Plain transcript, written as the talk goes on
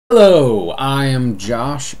Hello, I am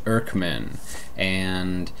Josh Erkman,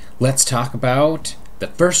 and let's talk about the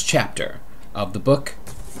first chapter of the book,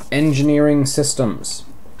 Engineering Systems,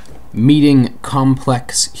 Meeting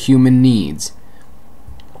Complex Human Needs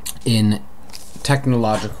in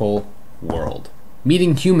Technological World.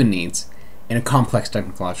 Meeting Human Needs in a Complex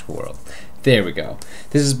Technological World. There we go.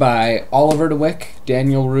 This is by Oliver DeWick,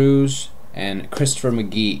 Daniel Ruse, and Christopher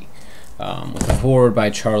McGee, with a foreword by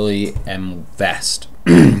Charlie M. Vest.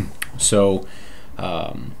 So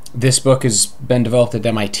this book has been developed at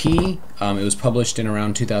MIT. It was published in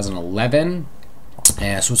around 2011.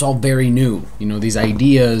 So it's all very new. You know, these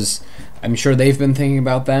ideas, I'm sure they've been thinking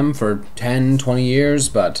about them for 10, 20 years,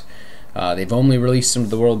 but they've only released them to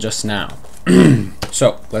the world just now.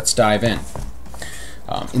 So let's dive in.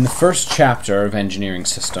 In the first chapter of Engineering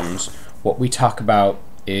Systems, what we talk about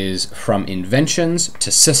is from inventions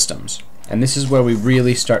to systems. And this is where we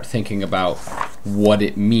really start thinking about what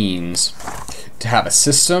it means to have a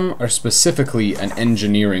system, or specifically an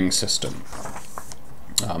engineering system.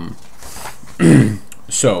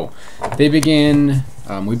 So we begin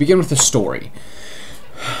with a story.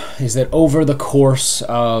 Is that over the course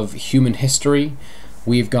of human history,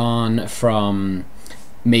 we've gone from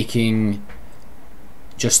making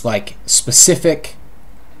just like specific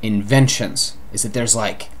inventions. Is that there's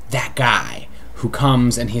like that guy who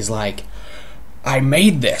comes and he's like, I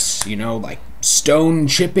made this, you know, like stone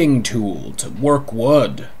chipping tool to work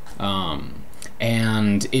wood.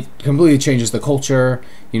 And it completely changes the culture.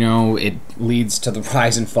 You know, it leads to the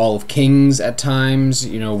rise and fall of kings at times.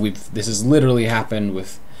 You know, this has literally happened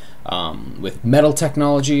with metal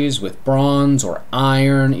technologies, with bronze or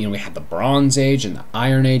iron. You know, we had the Bronze Age and the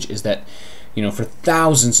Iron Age. Is that, you know, for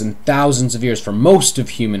thousands and thousands of years, for most of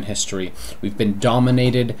human history, we've been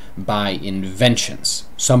dominated by inventions.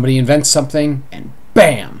 Somebody invents something, and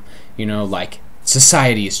bam! You know, like,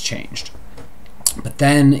 society has changed. But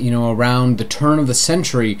then, you know, around the turn of the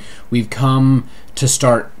century, we've come to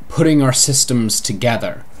start putting our systems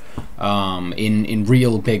together in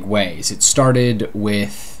real big ways. It started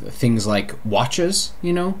with things like watches,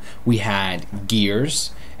 you know. We had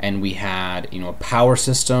gears, and we had, you know, a power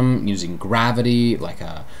system using gravity, like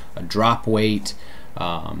a drop weight,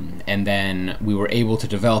 and then we were able to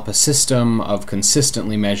develop a system of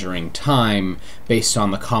consistently measuring time based on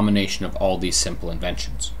the combination of all these simple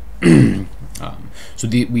inventions. So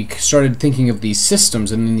we started thinking of these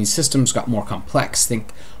systems, and then these systems got more complex.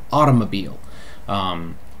 Think automobile.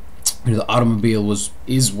 You know, the automobile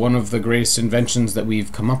is one of the greatest inventions that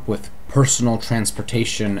we've come up with. Personal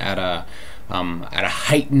transportation at a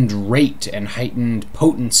heightened rate and heightened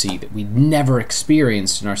potency that we'd never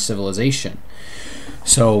experienced in our civilization.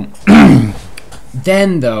 So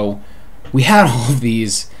then, though, we had all of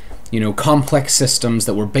these, you know, complex systems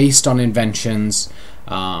that were based on inventions.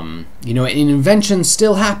 You know, and inventions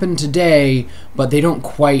still happen today, but they don't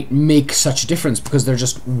quite make such a difference because they're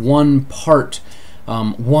just one part,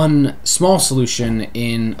 one small solution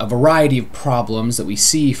in a variety of problems that we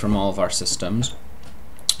see from all of our systems.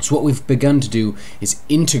 So what we've begun to do is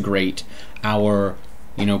integrate our,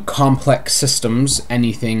 you know, complex systems,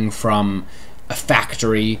 anything from a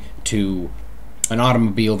factory to an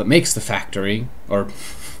automobile that makes the factory, or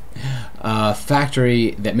a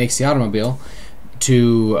factory that makes the automobile,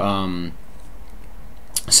 to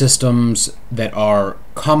systems that are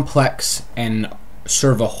complex and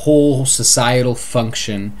serve a whole societal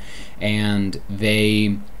function, and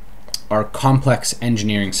they are complex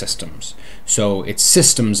engineering systems. So it's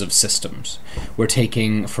systems of systems. We're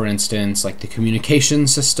taking, for instance, like the communication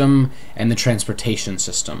system and the transportation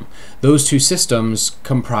system. Those two systems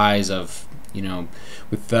comprise of, you know,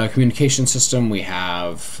 with the communication system we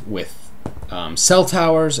have with cell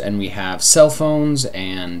towers, and we have cell phones,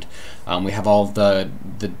 and we have all of the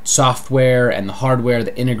software and the hardware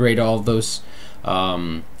that integrate all of those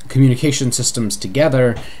communication systems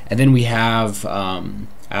together. And then we have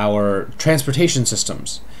our transportation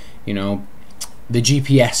systems. You know, the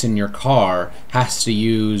GPS in your car has to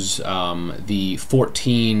use the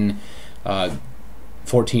 14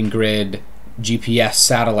 grid GPS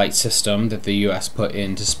satellite system that the US put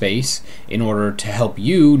into space in order to help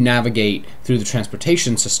you navigate through the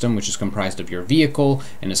transportation system, which is comprised of your vehicle,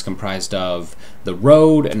 and is comprised of the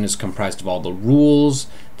road, and is comprised of all the rules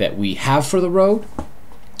that we have for the road.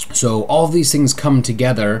 So all of these things come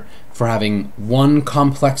together for having one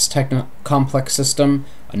complex system,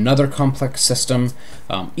 another complex system.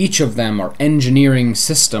 Each of them are engineering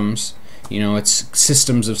systems. You know, it's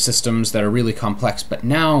systems of systems that are really complex. But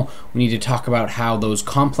now we need to talk about how those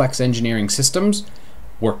complex engineering systems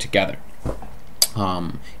work together.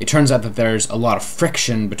 It turns out that there's a lot of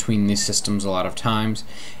friction between these systems a lot of times,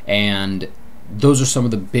 and those are some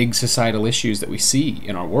of the big societal issues that we see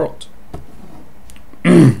in our world.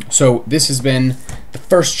 So this has been the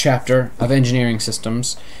first chapter of engineering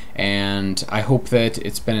systems, and I hope that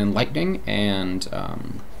it's been enlightening, and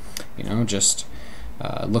just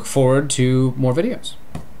look forward to more videos.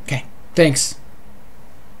 Okay, thanks.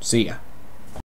 See ya.